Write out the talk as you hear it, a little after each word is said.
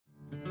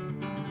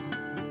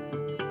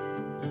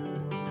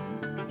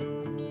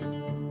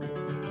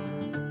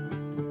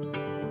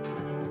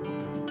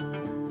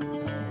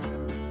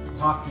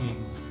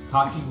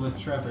talking with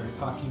Trevor,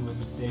 talking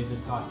with David,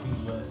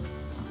 talking with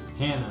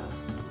Hannah,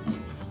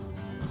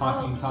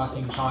 talking.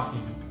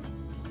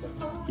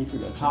 He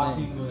forgot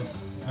talking with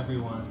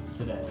everyone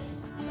today.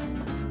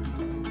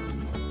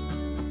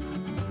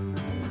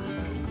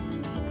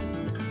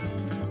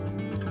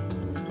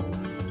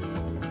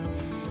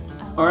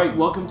 All right,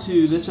 welcome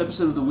to this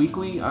episode of The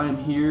Weekly. I'm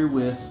here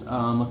with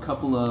a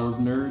couple of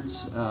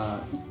nerds,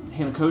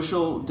 Hannah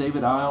Koschel,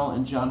 David Isle,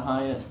 and John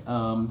Hyatt.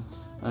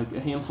 A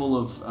handful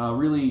of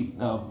really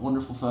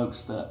wonderful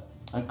folks that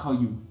I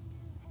calling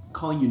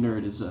you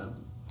nerd is a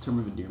term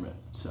of endearment.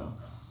 So,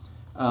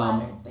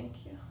 flattered,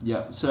 thank you.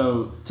 Yeah.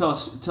 So tell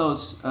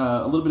us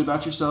a little bit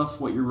about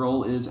yourself, what your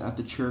role is at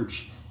the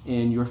church,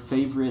 and your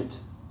favorite,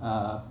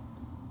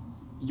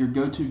 your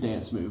go-to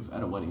dance move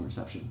at a wedding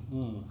reception.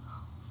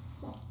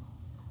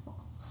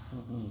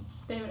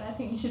 David, I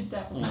think you should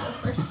definitely go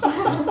first.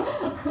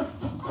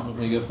 I'm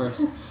going to go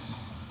first.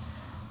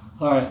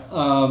 All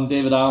right,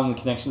 David Isle, I'm the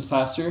Connections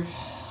pastor.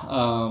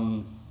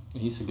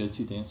 He's a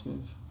go-to dance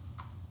move.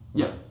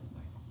 Yeah.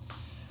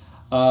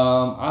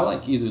 I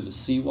like either the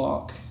sea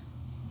walk.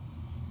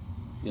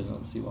 You guys know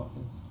what the sea walk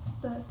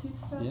is? The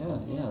two-step?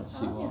 Yeah, the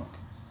sea walk.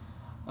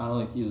 I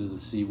like either the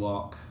sea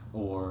walk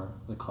or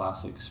the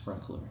classic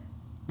sprinkler.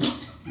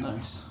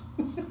 Nice.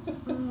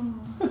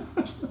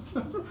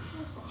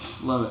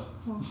 Love it.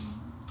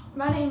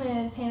 My name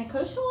is Hannah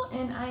Koschel,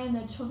 and I am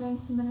the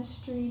Children's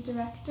Ministry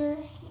Director.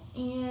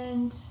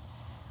 And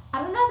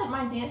I don't know that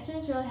my dance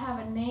moves really have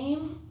a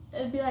name.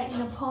 It'd be like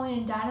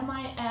Napoleon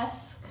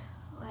Dynamite-esque,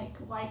 like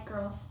white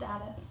girl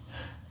status.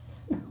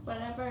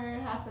 Whatever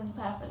happens.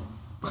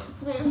 Dance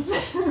moves.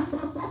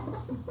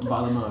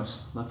 By the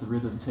most, let the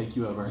rhythm take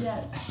you over.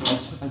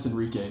 Yes. As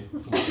Enrique.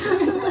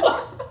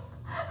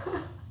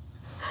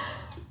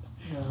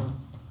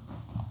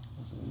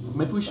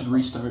 Maybe we should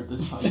restart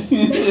this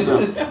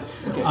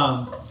podcast. Okay.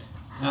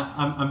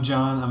 I'm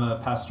John. I'm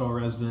a pastoral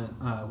resident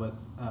with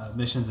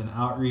Missions and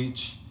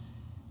Outreach.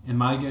 And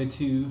my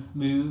go-to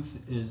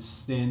move is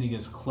standing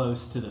as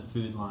close to the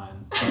food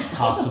line as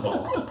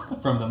possible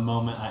from the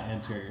moment I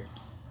enter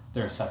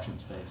the reception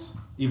space,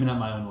 even at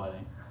my own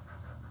wedding.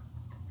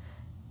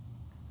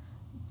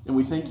 And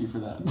we thank you for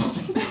that.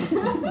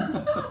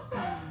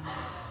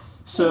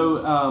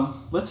 So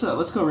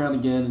let's go around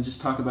again and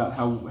just talk about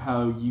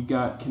how you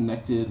got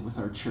connected with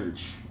our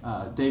church.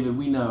 David,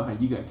 we know how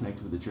you got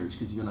connected with the church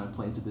because you and I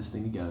planted this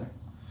thing together.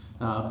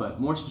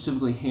 But more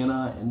specifically,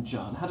 Hannah and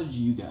John, how did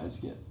you guys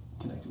get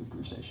connected with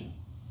Greer Station?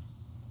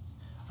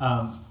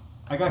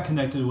 I got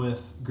connected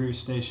with Greer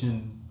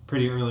Station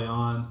pretty early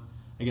on,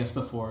 I guess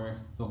before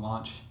the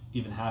launch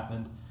even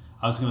happened.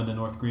 I was going to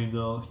North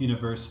Greenville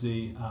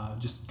University,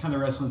 just kind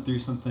of wrestling through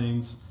some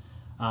things.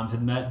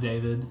 Had met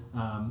David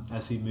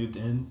as he moved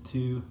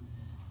into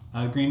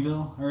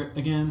Greenville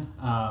again,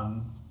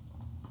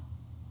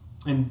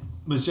 and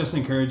was just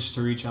encouraged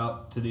to reach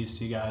out to these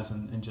two guys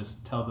and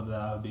just tell them that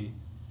I would be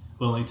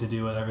willing to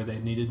do whatever they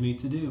needed me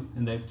to do.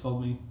 And they've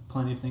told me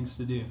plenty of things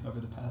to do over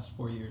the past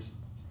 4 years.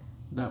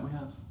 That we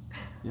have.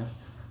 Yeah.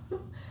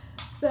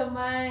 So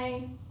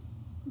my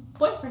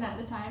boyfriend at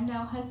the time,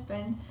 now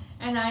husband,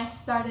 and I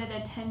started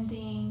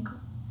attending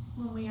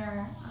when we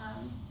were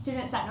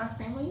students at North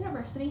Greenville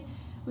University.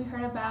 We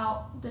heard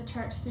about the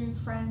church through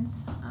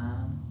friends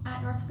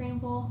at North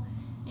Greenville,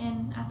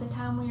 and at the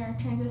time we were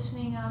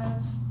transitioning out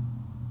of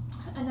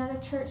another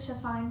church to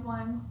find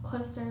one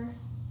closer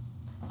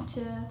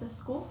to the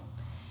school,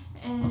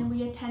 and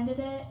we attended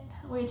it.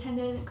 We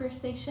attended Greer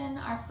Station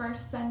our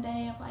first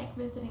Sunday of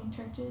visiting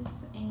churches,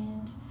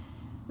 and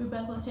we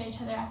both looked at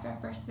each other after our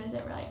first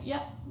visit. We're like,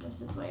 yep,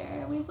 this is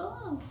where we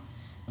belong.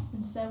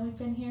 And so we've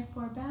been here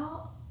for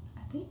about,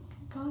 I think,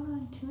 going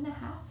on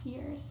 2.5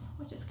 years,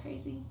 which is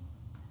crazy.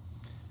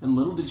 And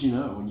little did you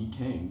know when you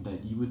came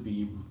that you would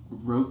be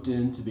roped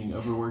into being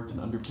overworked and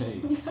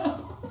underpaid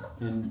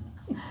in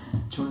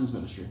children's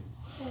ministry.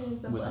 It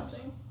is a with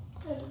blessing.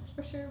 It is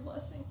for sure a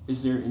blessing.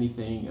 Is there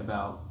anything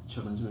about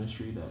children's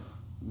ministry that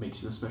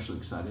makes you especially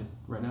excited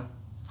right now?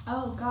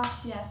 Oh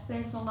gosh, yes.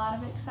 There's a lot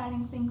of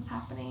exciting things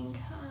happening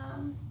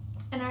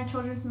in our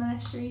children's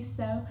ministry.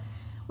 So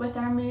with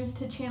our move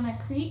to Chandler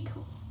Creek,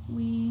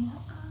 we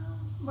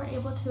were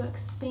able to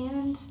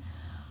expand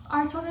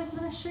our children's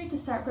ministry to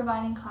start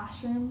providing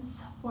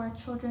classrooms for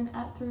children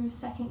up through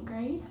 2nd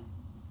grade,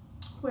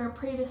 where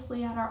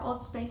previously at our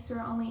old space we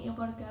were only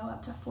able to go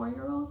up to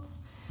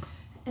 4-year-olds.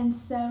 And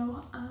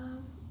so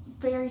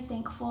very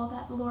thankful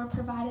that the Lord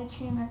provided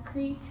Chandler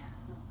Creek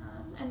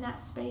and that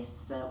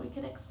space so that we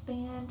could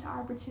expand our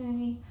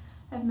opportunity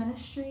of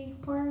ministry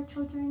for our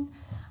children.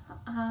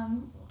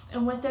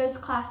 And with those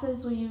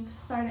classes, we've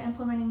started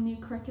implementing new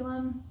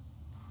curriculum.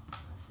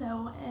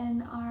 So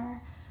in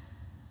our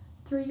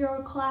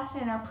 3-year-old class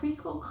and our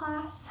preschool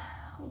class,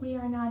 we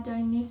are now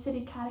doing New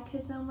City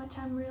Catechism, which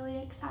I'm really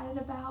excited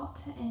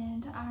about.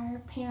 And our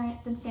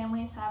parents and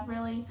families have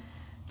really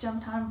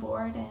jumped on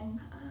board, and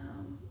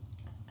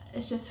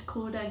it's just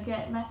cool to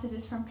get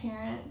messages from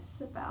parents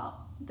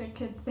about the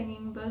kids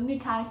singing the new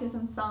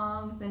catechism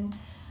songs, and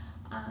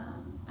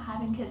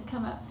having kids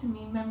come up to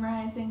me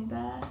memorizing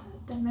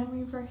the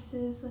memory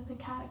verses with the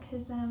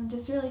catechism,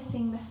 just really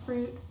seeing the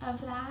fruit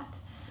of that.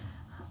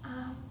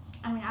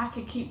 I mean, I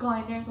could keep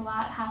going. There's a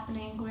lot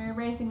happening. We're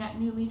raising up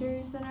new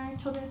leaders in our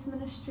children's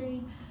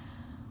ministry,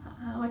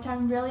 which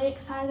I'm really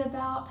excited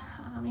about,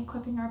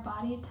 equipping our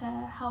body to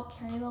help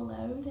carry the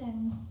load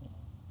and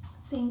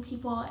seeing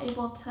people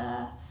able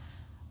to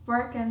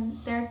work in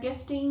their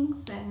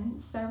giftings and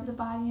serve the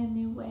body in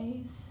new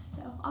ways.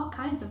 So all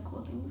kinds of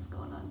cool things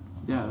going on.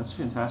 Yeah, that's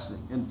fantastic.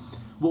 And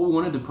what we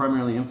wanted to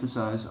primarily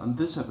emphasize on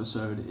this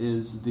episode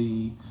is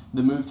the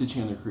move to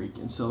Chandler Creek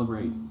and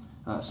celebrate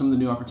some of the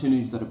new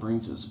opportunities that it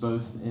brings us,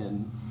 both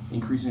in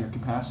increasing our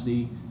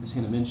capacity, as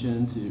Hannah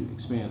mentioned, to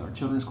expand our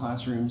children's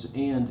classrooms,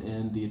 and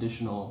in the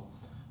additional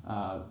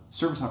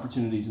service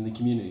opportunities in the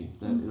community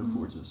that it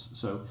affords us.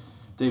 So,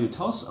 David,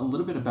 tell us a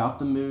little bit about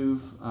the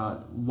move,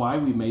 why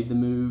we made the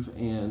move,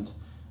 and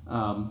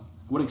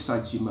what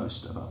excites you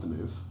most about the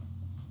move.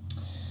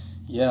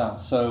 Yeah,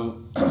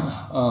 so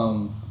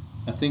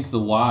I think the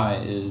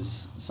why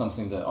is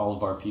something that all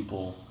of our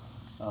people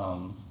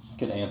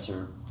could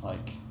answer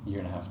like a year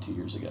and a half, 2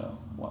 years ago.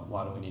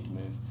 Why do we need to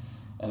move?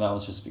 And that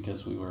was just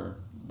because we were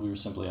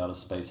simply out of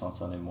space on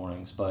Sunday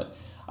mornings. But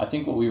I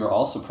think what we were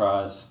all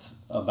surprised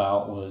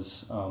about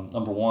was,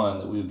 number one,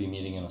 that we would be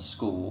meeting in a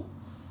school.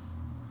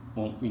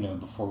 Well,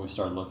 before we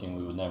started looking,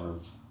 we would never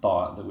have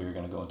thought that we were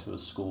going to go into a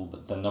school.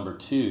 But then number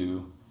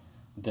two,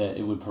 that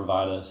it would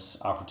provide us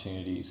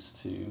opportunities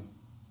to,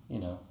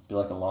 be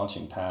like a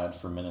launching pad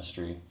for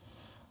ministry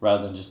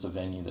rather than just a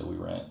venue that we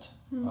rent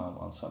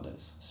on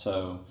Sundays.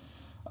 So,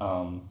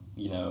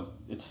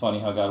 it's funny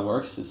how God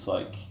works. It's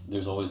like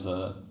there's always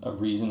a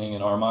reasoning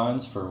in our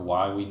minds for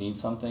why we need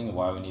something and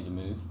why we need to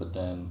move. But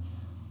then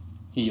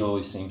He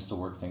always seems to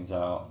work things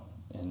out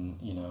in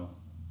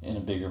a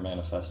bigger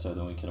manifesto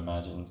than we could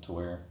imagine, to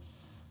where,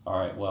 all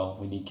right, well,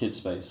 we need kid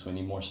space. We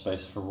need more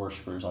space for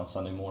worshipers on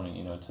Sunday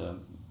morning,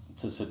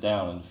 to sit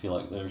down and feel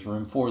like there's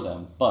room for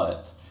them.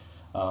 But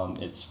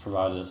it's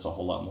provided us a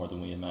whole lot more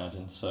than we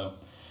imagined. So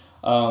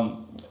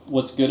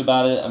what's good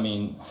about it, I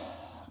mean,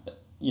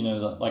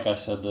 like I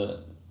said,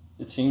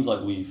 it seems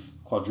like we've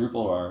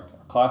quadrupled our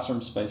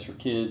classroom space for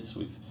kids.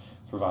 We've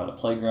provided a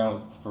playground.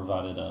 We've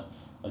provided a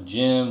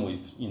gym.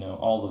 We've,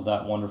 all of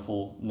that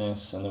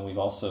wonderfulness. And then we've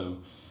also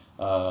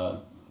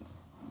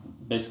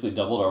basically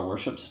doubled our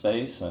worship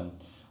space, and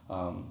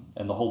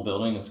the whole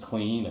building is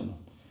clean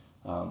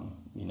and,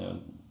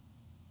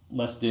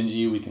 less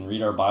dingy. We can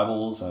read our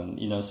Bibles, and,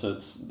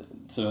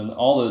 so in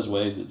all those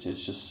ways, it's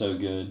just so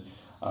good.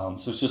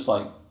 So it's just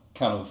like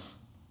kind of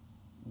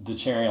the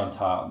cherry on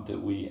top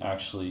that we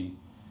actually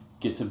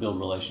get to build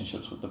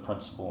relationships with the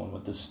principal and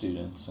with the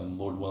students, and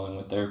Lord willing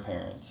with their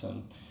parents,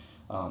 and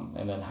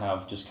then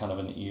have just kind of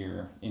an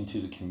ear into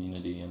the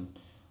community, and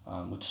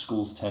which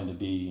schools tend to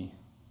be,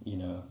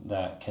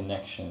 that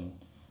connection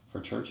for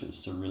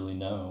churches to really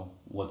know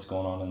what's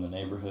going on in the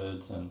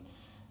neighborhoods and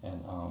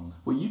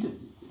Well,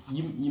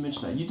 you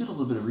mentioned that you did a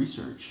little bit of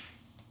research.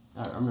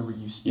 I remember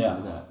you speaking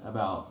to that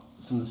about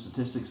some of the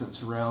statistics that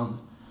surround.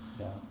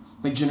 Yeah.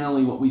 Like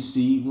generally what we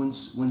see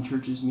when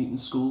churches meet in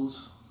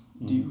schools.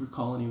 Do you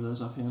recall any of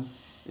those offhand?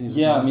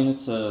 Yeah, I mean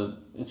it's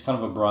kind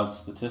of a broad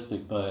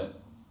statistic,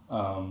 but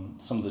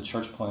some of the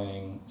church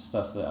planning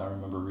stuff that I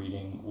remember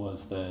reading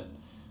was that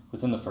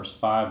within the first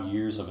 5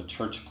 years of a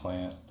church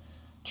plant,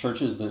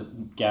 churches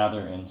that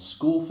gather in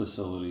school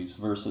facilities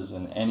versus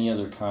in any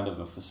other kind of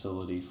a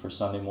facility for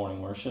Sunday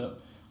morning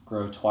worship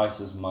grow twice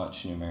as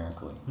much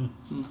numerically.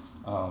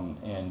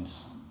 And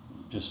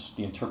just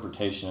the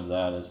interpretation of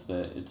that is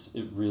that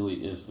it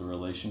really is the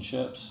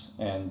relationships,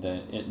 and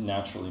that it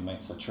naturally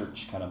makes a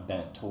church kind of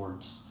bent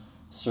towards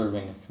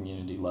serving a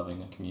community,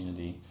 loving a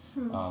community,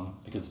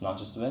 because it's not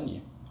just a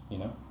venue,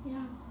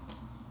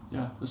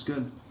 Yeah, that's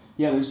good.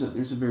 Yeah,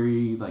 there's a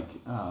very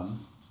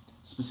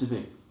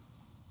specific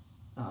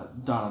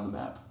dot on the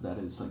map that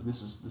is like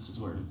this is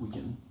where we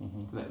can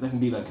that can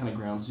be that kind of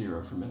ground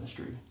zero for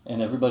ministry.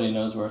 And everybody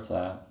knows where it's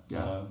at.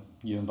 Yeah.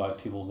 You invite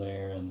people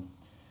there, and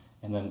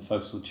then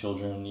folks with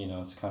children,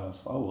 it's kind of,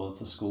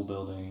 it's a school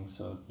building,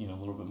 so, a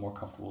little bit more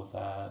comfortable with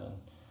that. And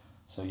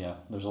so, yeah,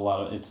 there's a lot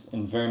of, it's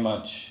in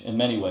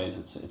many ways,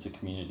 it's a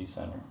community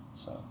center,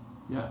 so.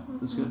 Yeah,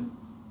 that's good.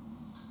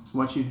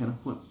 What about you, Hannah?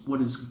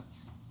 What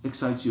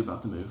excites you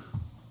about the move?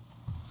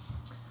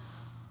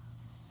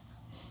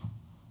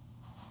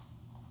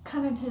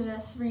 Kind of to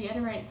just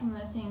reiterate some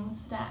of the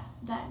things that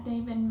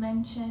David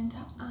mentioned,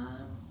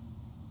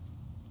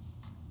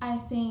 I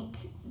think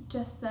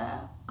just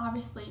the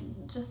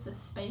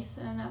space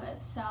in and of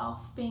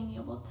itself, being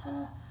able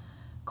to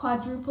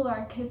quadruple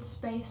our kids'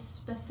 space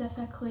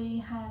specifically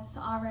has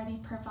already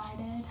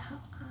provided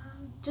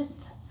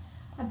just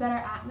a better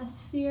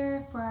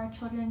atmosphere for our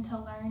children to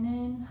learn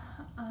in.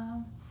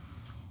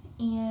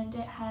 And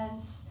it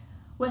has,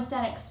 with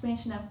that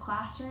expansion of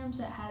classrooms,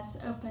 it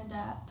has opened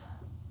up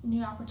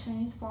new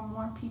opportunities for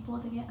more people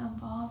to get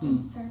involved in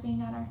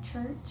serving at our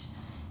church.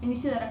 And you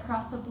see that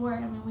across the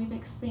board. I mean, we've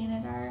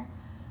expanded our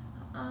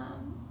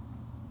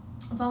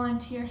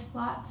volunteer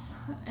slots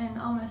in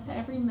almost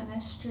every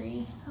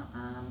ministry.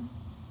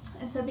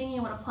 And so being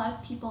able to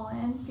plug people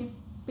in,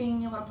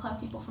 being able to plug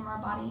people from our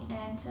body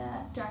in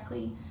to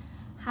directly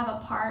have a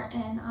part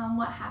in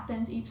what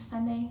happens each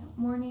Sunday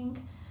morning.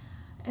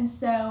 And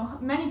so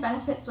many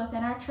benefits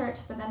within our church,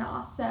 but then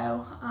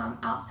also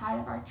outside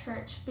of our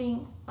church,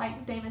 being,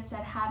 like David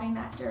said, having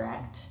that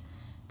direct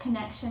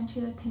connection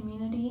to the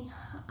community,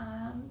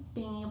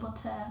 being able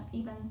to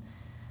even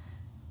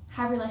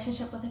have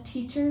relationship with the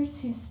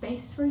teachers whose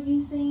space we're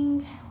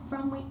using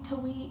from week to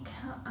week,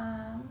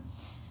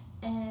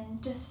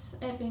 and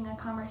just it being a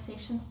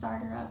conversation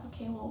starter of,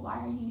 okay, well, why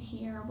are you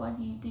here? What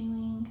are you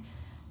doing?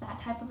 That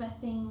type of a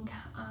thing.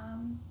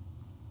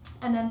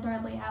 And then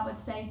thirdly, I would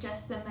say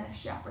just the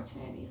ministry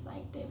opportunities,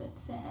 like David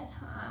said,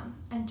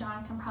 and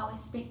John can probably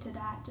speak to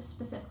that, just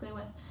specifically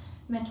with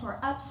Mentor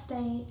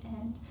Upstate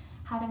and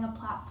having a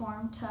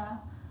platform to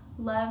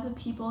love the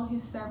people who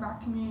serve our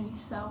community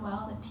so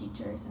well, the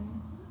teachers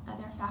and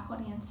other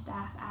faculty and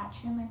staff at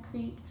Chandler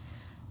Creek,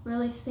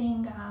 really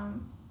seeing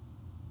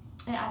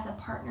it as a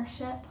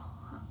partnership,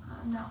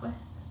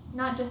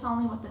 not just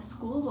only with the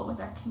school, but with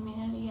our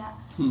community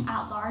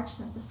at large,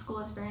 since the school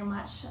is very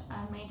much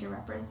a major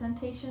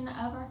representation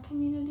of our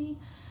community.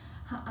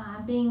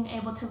 Being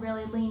able to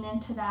really lean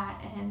into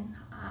that and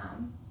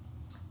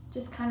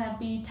just kind of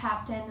be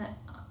tapped in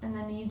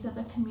the needs of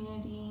the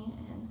community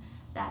and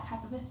that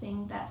type of a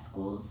thing that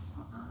schools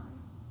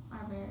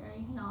are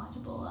very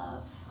knowledgeable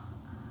of,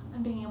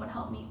 and being able to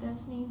help meet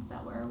those needs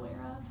that we're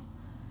aware of.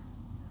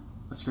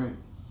 So. That's great.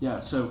 Yeah,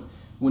 so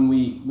when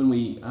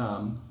we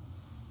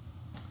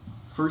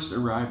first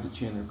arrived at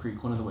Chandler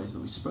Creek, one of the ways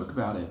that we spoke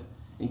about it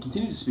and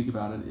continue to speak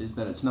about it is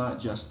that it's not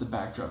just the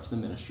backdrop to the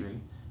ministry,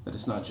 that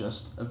it's not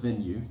just a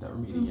venue that we're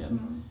meeting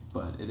in,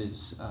 but it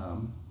is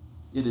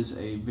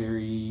a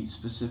very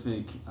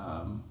specific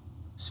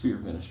sphere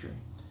of ministry.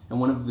 And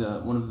one of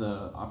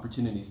the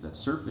opportunities that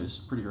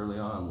surfaced pretty early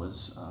on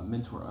was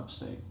Mentor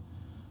Upstate.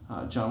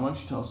 John, why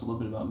don't you tell us a little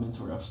bit about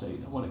Mentor Upstate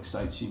and what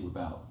excites you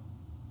about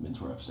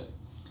Mentor Upstate?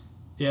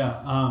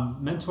 Yeah,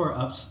 Mentor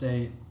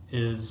Upstate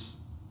is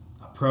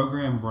a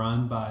program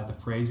run by the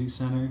Frazee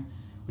Center,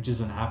 which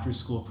is an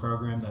after-school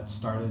program that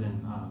started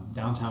in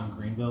downtown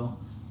Greenville,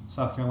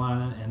 South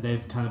Carolina, and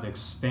they've kind of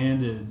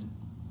expanded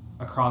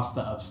across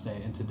the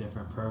upstate into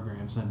different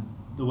programs. And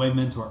the way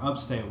Mentor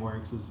Upstate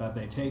works is that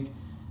they take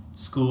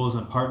schools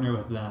and partner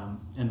with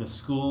them, and the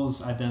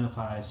schools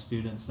identify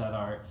students that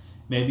are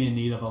maybe in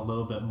need of a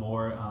little bit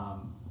more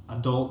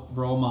adult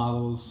role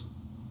models,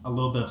 a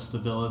little bit of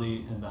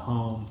stability in the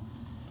home,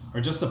 or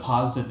just a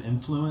positive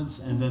influence,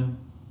 and then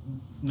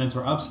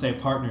Mentor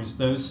Upstate partners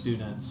those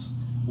students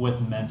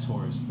with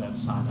mentors that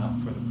sign up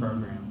for the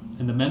program.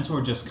 And the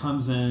mentor just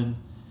comes in,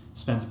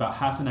 spends about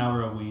half an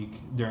hour a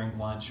week during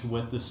lunch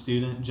with the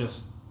student,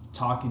 just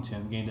talking to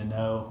him, getting to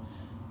know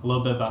a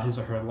little bit about his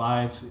or her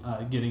life,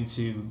 getting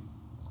to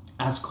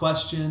ask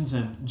questions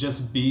and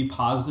just be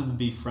positive and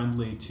be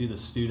friendly to the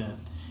student.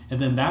 And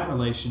then that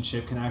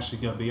relationship can actually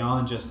go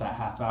beyond just that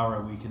half hour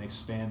a week and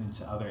expand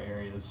into other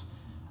areas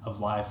of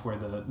life where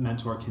the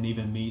mentor can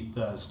even meet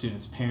the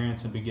student's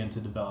parents and begin to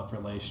develop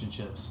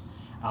relationships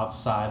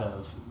outside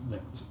of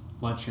the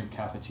lunchroom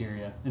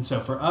cafeteria. And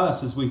so for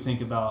us, as we think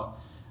about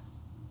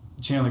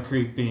Chandler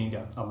Creek being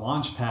a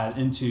launch pad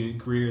into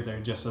Greer, there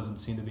just doesn't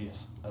seem to be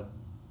a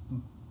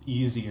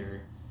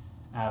easier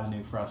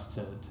avenue for us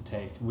to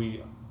take.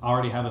 We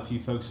already have a few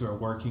folks who are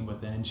working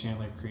within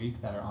Chandler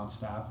Creek that are on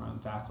staff or on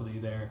faculty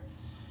there,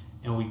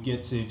 and we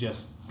get to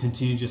just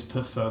continue to just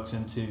put folks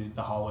into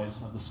the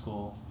hallways of the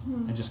school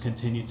and just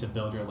continue to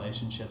build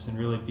relationships and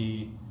really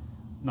be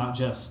not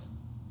just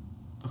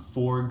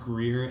for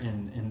Greer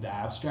in the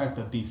abstract,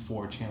 but be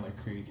for Chandler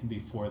Creek and be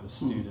for the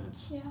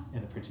students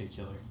in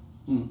particular.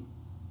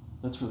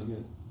 That's really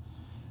good.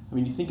 I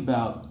mean, you think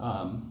about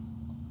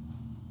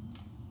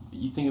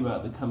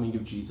the coming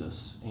of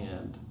Jesus,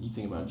 and you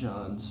think about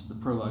the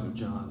prologue of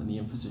John, and the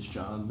emphasis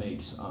John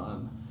makes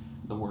on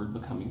the Word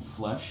becoming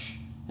flesh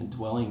and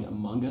dwelling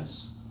among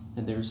us.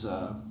 And there's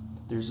a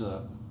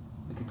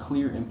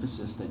clear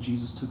emphasis that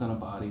Jesus took on a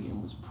body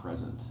and was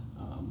present.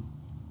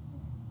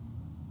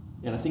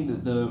 And I think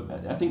that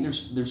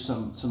there's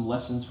some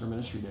lessons for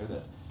ministry there,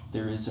 that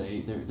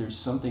there's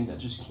something that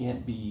just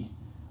can't be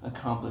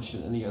accomplished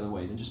in any other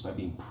way than just by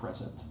being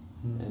present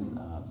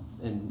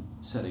in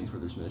settings where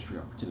there's ministry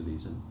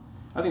opportunities. And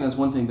I think that's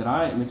one thing that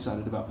I am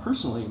excited about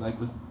personally. Like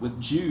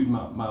with Jude,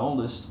 my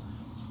oldest,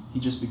 he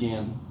just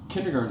began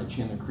kindergarten at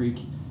Chandler Creek.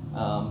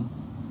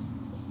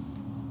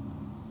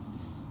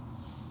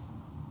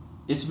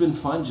 It's been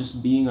fun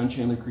just being on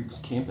Chandler Creek's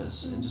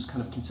campus and just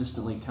kind of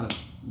consistently kind of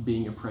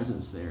being a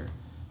presence there,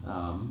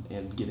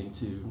 and getting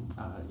to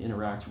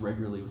interact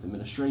regularly with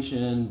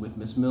administration, with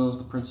Miss Mills,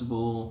 the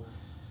principal,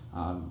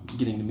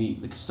 getting to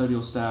meet the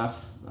custodial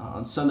staff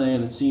on Sunday,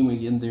 and then seeing me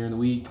again there in the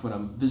week when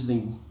I'm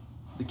visiting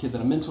the kid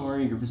that I'm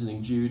mentoring or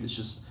visiting Jude. It's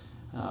just,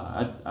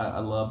 I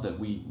love that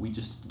we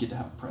just get to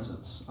have a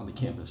presence on the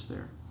campus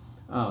there.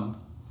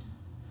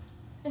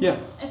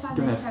 If I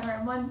may,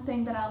 Trevor, one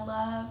thing that I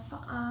love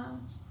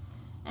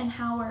and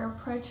how we're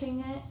approaching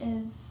it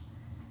is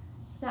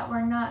that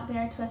we're not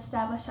there to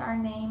establish our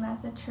name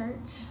as a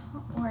church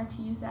or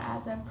to use it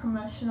as a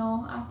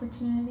promotional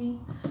opportunity,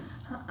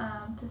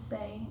 to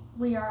say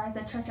we are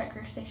the church at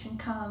Greer Station,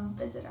 come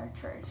visit our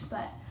church,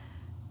 but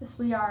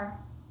we are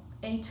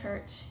a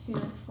church who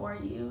is for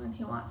you and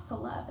who wants to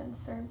love and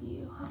serve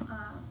you.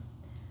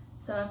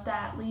 So if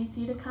that leads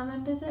you to come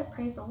and visit,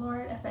 praise the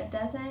Lord. If it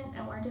doesn't,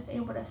 and we're just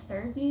able to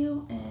serve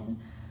you and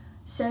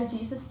show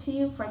Jesus to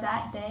you for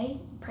that day,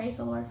 praise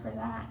the Lord for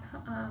that.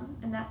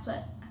 And that's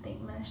what I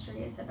think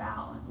ministry is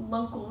about.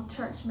 Local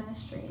church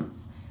ministry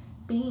is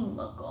being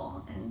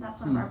local, and that's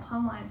one of our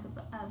plumb lines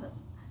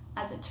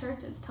as a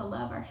church is to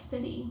love our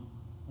city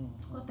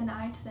with an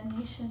eye to the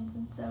nations.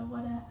 And so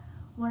what a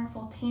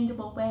wonderful,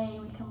 tangible way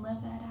we can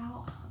live that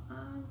out.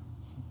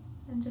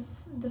 And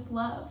just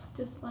love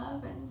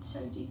and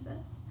show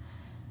Jesus.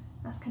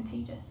 That's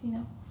contagious,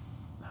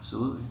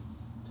 Absolutely.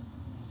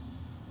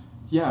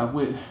 Yeah.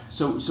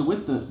 So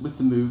with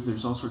the move,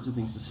 there's all sorts of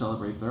things to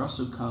celebrate. There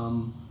also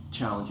come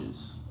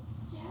challenges.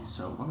 Yeah.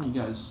 So why don't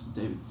you guys,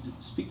 David,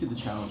 speak to the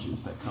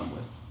challenges that come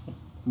with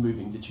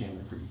moving to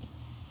Chandler Creek?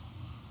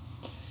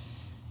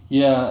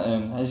 Yeah,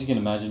 and as you can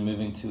imagine,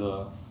 moving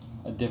to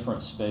a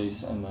different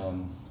space, and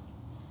then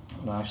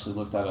when I actually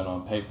looked at it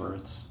on paper,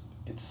 it's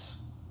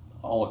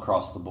all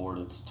across the board.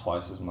 It's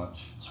twice as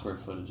much square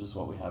footage as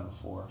what we had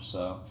before.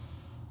 So,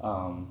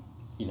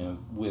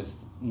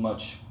 with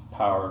much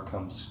power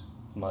comes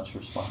much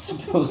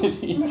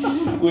responsibility.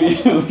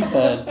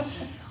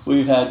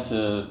 We've had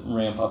to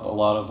ramp up a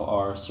lot of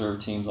our serve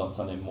teams on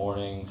Sunday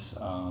mornings,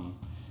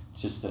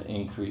 just to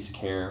increase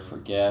care for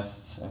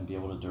guests and be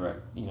able to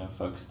direct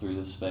folks through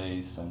the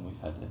space. And we've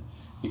had to,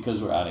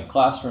 because we're adding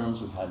classrooms,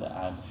 we've had to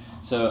add.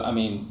 So I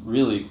mean,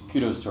 really,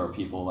 kudos to our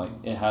people. Like,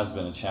 it has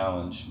been a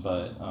challenge,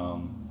 but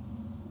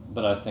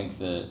I think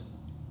that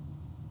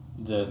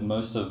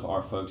most of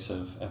our folks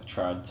have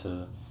tried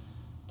to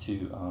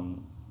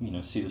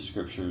see the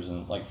scriptures,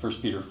 and like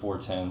 1 Peter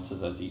 4:10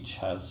 says, as each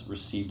has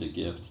received a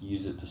gift,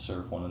 use it to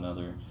serve one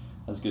another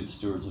as good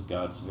stewards of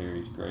God's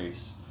varied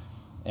grace.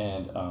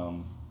 And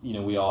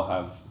we all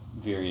have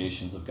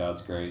variations of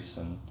God's grace,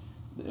 and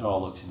it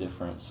all looks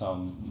different,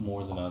 some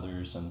more than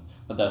others,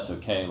 but that's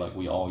okay. Like,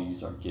 we all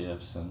use our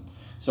gifts. And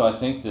so I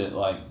think that,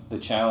 like, the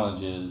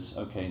challenge is,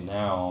 okay,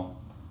 now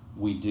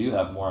we do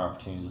have more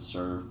opportunities to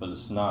serve, but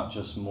it's not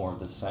just more of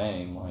the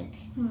same. Like,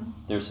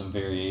 there's some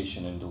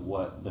variation into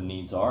what the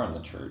needs are in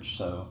the church.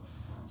 So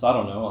I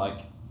don't know,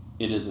 like,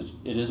 it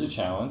is a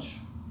challenge,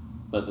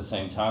 but at the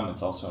same time,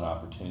 it's also an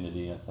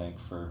opportunity, I think,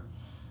 for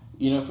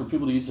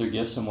people to use their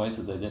gifts in ways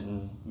that they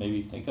didn't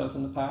maybe think of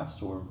in the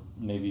past, or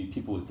maybe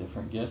people with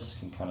different gifts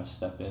can kind of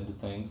step into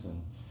things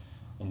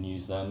and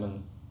use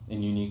them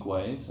in unique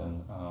ways.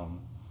 And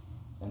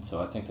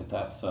so I think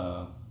that's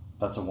a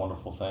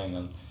wonderful thing.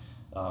 And,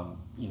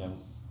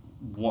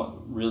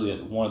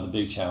 one of the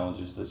big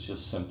challenges that's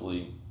just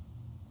simply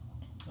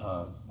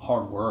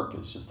hard work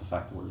is just the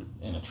fact that we're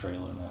in a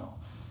trailer now.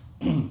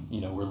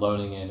 We're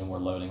loading in and we're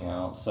loading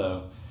out.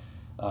 So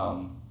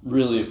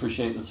really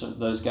appreciate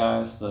those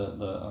guys,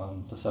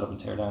 the setup and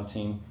teardown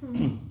team.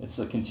 It's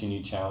a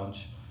continued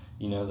challenge,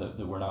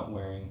 that we're not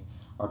wearing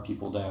our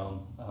people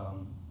down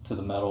to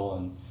the metal,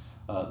 and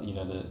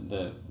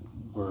that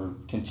we're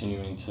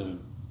continuing to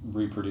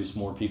reproduce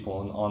more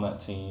people on that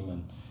team.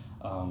 And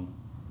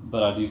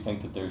but I do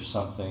think that there's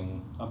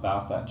something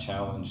about that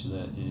challenge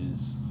that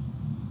is,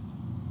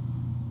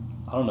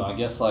 I don't know, I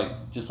guess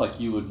just like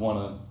you would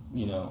want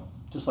to,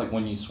 just like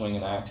when you swing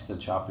an axe to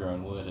chop your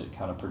own wood, it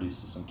kind of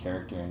produces some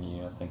character in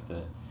you. I think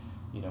that,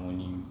 when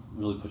you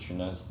really put your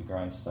nose to the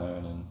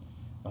grindstone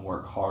and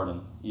work hard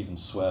and even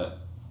sweat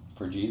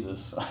for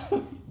Jesus,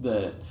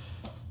 that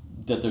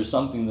there's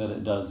something that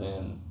it does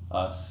in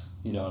us,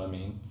 you know what I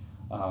mean?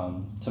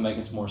 To make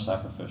us more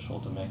sacrificial,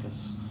 to make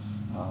us,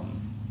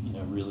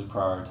 really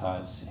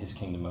prioritize His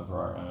kingdom over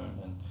our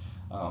own.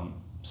 And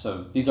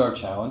so these are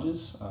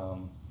challenges,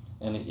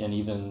 and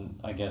even,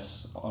 I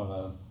guess,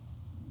 on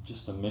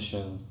just a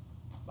mission,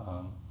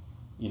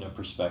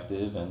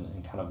 perspective,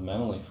 and kind of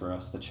mentally for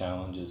us, the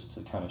challenge is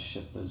to kind of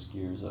shift those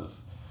gears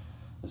of,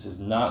 this is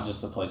not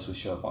just a place we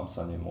show up on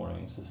Sunday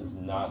mornings. This is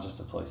not just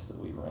a place that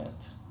we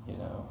rent,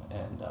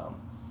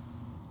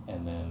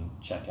 and then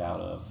check out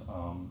of.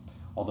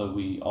 Although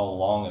we all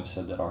along have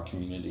said that our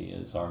community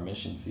is our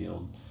mission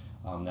field,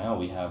 now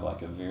we have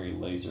like a very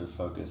laser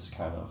focused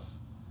kind of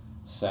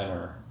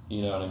center.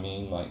 You know what I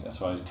mean? Like,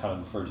 that's what I kind of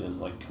refer to as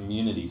like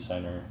community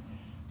center,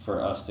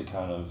 for us to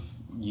kind of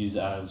use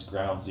as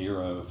ground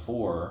zero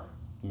for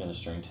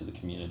ministering to the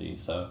community.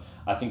 So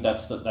I think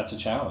that's a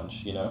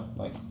challenge,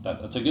 like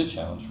that's a good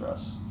challenge for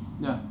us.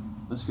 Yeah,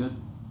 that's good.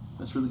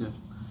 That's really good.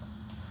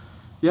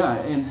 Yeah,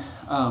 and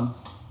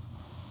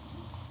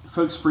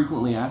folks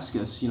frequently ask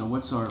us,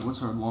 what's our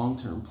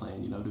long-term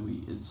plan?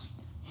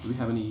 Do we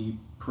have any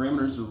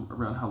parameters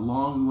around how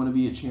long we want to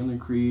be at Chandler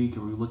Creek?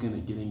 Are we looking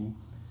at getting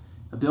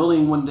a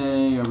building one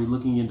day? Are we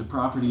looking into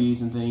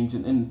properties and things?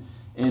 And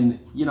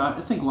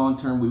I think long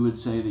term we would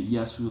say that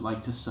yes, we would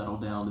like to settle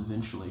down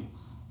eventually.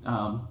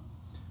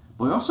 But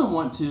But we also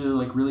want to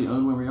like really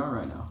own where we are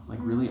right now. Like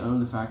really own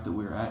the fact that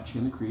we're at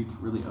Chandler Creek.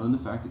 Really own the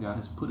fact that God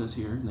has put us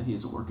here and that He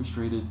has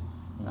orchestrated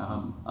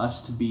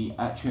us to be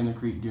at Chandler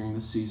Creek during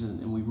this season.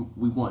 And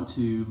we want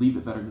to leave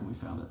it better than we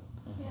found it.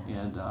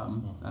 Yeah. And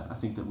I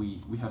think that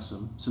we have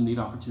some neat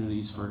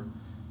opportunities for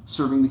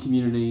serving the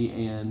community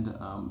and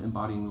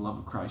embodying the love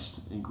of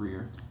Christ in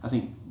Greer. I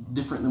think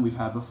different than we've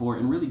had before,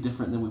 and really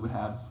different than we would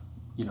have,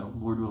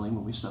 Lord willing,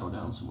 when we settle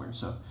down somewhere.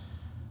 So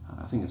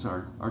I think it's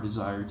our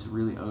desire to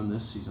really own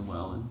this season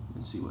well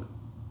and see what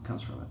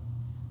comes from it.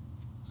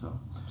 So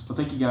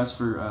thank you guys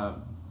for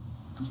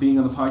being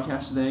on the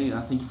podcast today.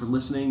 Thank you for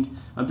listening.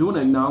 I do want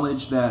to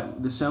acknowledge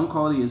that the sound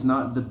quality is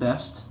not the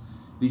best.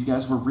 These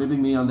guys were ribbing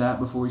me on that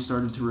before we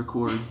started to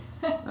record.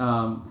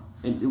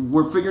 And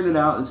we're figuring it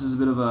out. This is a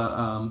bit of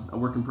a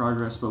work in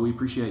progress, but we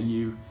appreciate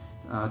you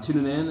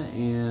tuning in,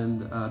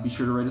 and be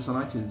sure to rate us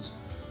on iTunes.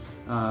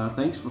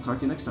 Thanks. We'll talk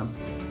to you next time.